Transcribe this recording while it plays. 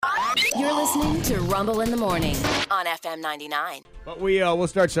You're listening to Rumble in the Morning on FM 99. But we'll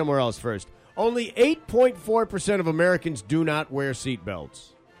start somewhere else first. Only 8.4% of Americans do not wear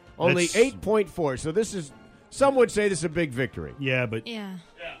seatbelts. Only 8.4. So this is, some would say this is a big victory. Yeah, but Yeah.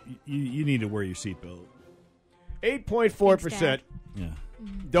 you need to wear your seatbelt. 8.4% Yeah.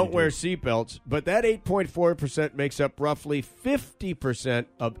 don't wear seatbelts, but that 8.4% makes up roughly 50%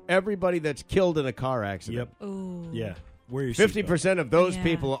 of everybody that's killed in a car accident. Yep. Ooh. Yeah. Wear your 50% of those Yeah.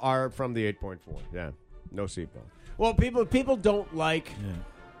 people are from the 8.4. Yeah, no seatbelt. Well, people don't like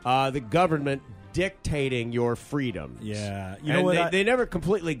the government dictating your freedom. Yeah. You And know what? they never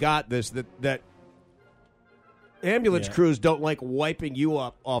completely got this, that ambulance Yeah. crews don't like wiping you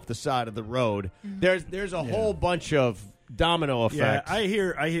up off the side of the road. There's a whole bunch of domino Yeah, effects. I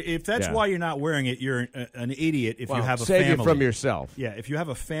hear. If that's Yeah. why you're not wearing it, you're an idiot. If you Well, have a save family, you from yourself. Yeah, if you have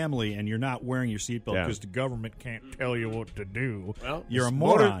a family and you're not wearing your seatbelt Yeah. because the government can't tell you what to do, Well, you're a it's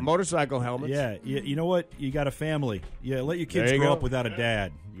moron. motorcycle helmets. Yeah, you know what? You got a family. Yeah, let your kids There you grow go. up without a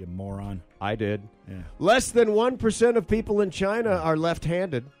dad. You moron. I did. Yeah. Less than 1% of people in China are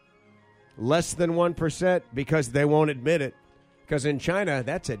left-handed. Less than 1% because they won't admit it. Because in China,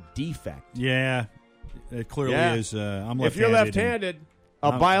 that's a defect. Yeah, it clearly Yeah. is. I'm left-handed. If you're left-handed,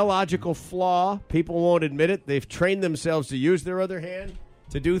 a biological flaw, people won't admit it. They've trained themselves to use their other hand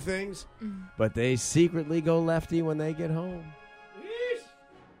to do things, but they secretly go lefty when they get home.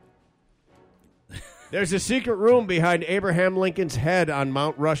 There's a secret room behind Abraham Lincoln's head on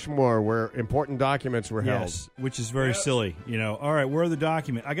Mount Rushmore where important documents were held. Yes, which is very silly. You know, all right, where are the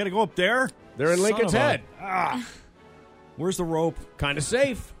documents? I got to go up there? They're in Son Lincoln's of a- head. Where's the rope? Kind of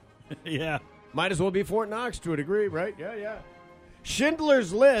safe. Yeah. Might as well be Fort Knox to a degree, right? Yeah.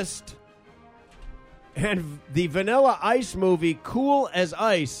 Schindler's List and the Vanilla Ice movie Cool as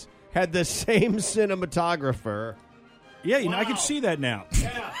Ice had the same cinematographer. Yeah, you know, I can see that now.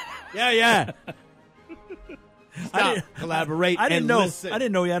 Yeah. Stop, collaborate, I didn't and know. listen. I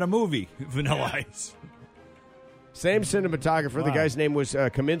didn't know you had a movie, Vanilla Ice. Same cinematographer. The Wow. guy's name was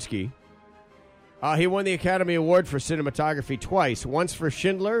Kaminsky. He won the Academy Award for cinematography twice, once for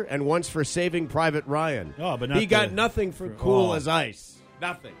Schindler and once for Saving Private Ryan. Oh, but not he got the- nothing for Cool Oh. as Ice.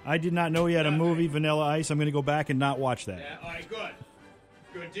 Nothing. I did not know he had a movie, Vanilla Ice. I'm going to go back and not watch that. Yeah, all right, good.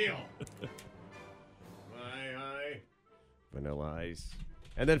 Good deal. Aye. Vanilla Ice.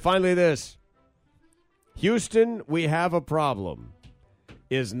 And then finally this. Houston, we have a problem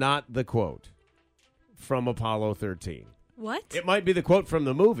is not the quote from Apollo 13. What? It might be the quote from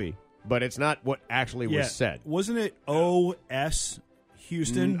the movie, but it's not what actually was said. Wasn't it O.S.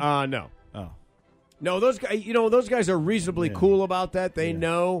 Houston? No. Oh. No, those guys are reasonably cool about that. They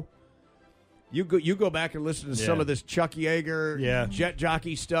know. You go back and listen to some of this Chuck Yeager jet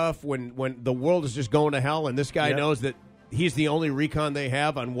jockey stuff when the world is just going to hell, and this guy knows that he's the only recon they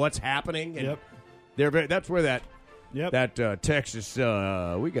have on what's happening. And that's where that Texas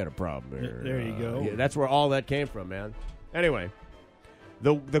we got a problem here. There you go. Yeah, that's where all that came from, man. Anyway,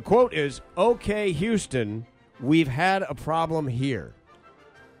 the quote is, "Okay, Houston, we've had a problem here."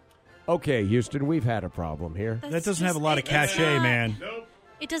 Okay, Houston, we've had a problem here. That doesn't have a lot of cachet, man.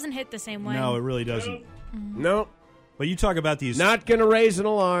 It doesn't hit the same way. No, it really doesn't. No. But you talk about these. Not going to raise an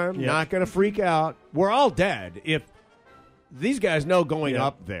alarm. Yep. Not going to freak out. We're all dead. If these guys know going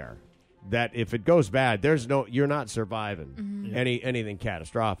up there that if it goes bad, you're not surviving anything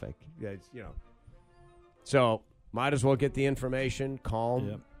catastrophic. It's, so might as well get the information,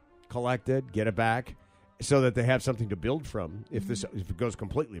 calm, collected, get it back, so that they have something to build from if it goes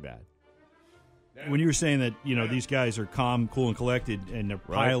completely bad. When you were saying that, these guys are calm, cool, and collected, and they're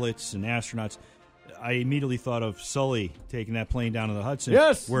pilots and astronauts, I immediately thought of Sully taking that plane down to the Hudson.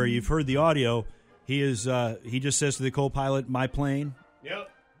 Yes. Where you've heard the audio. He just says to the co-pilot, "My plane." Yep.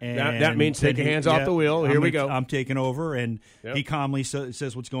 And that means take your hands off the wheel. Here we go. I'm taking over, and he calmly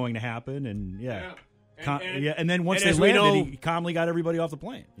says what's going to happen, and and then once they landed, he calmly got everybody off the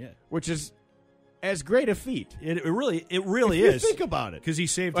plane. Yeah, which is as great a feat. It really if is. You think about it, because he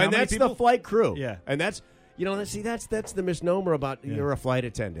saved. And how many that's people? the flight crew. Yeah, and that's that's the misnomer about you're a flight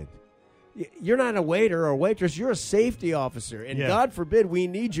attendant. You're not a waiter or a waitress. You're a safety officer, and God forbid we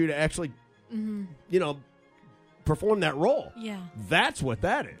need you to actually, perform that role. Yeah, that's what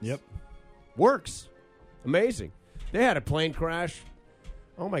that is. Yep, works. Amazing. They had a plane crash.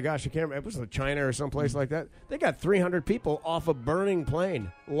 Oh my gosh, I can't remember. It was in China or someplace like that. They got 300 people off a burning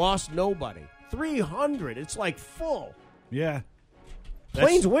plane. Lost nobody. 300. It's like full. Yeah.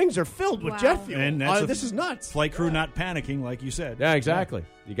 Planes' wings are filled with jet fuel. And This is nuts. Flight crew not panicking, like you said. Yeah, exactly.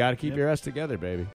 You got to keep your ass together, baby.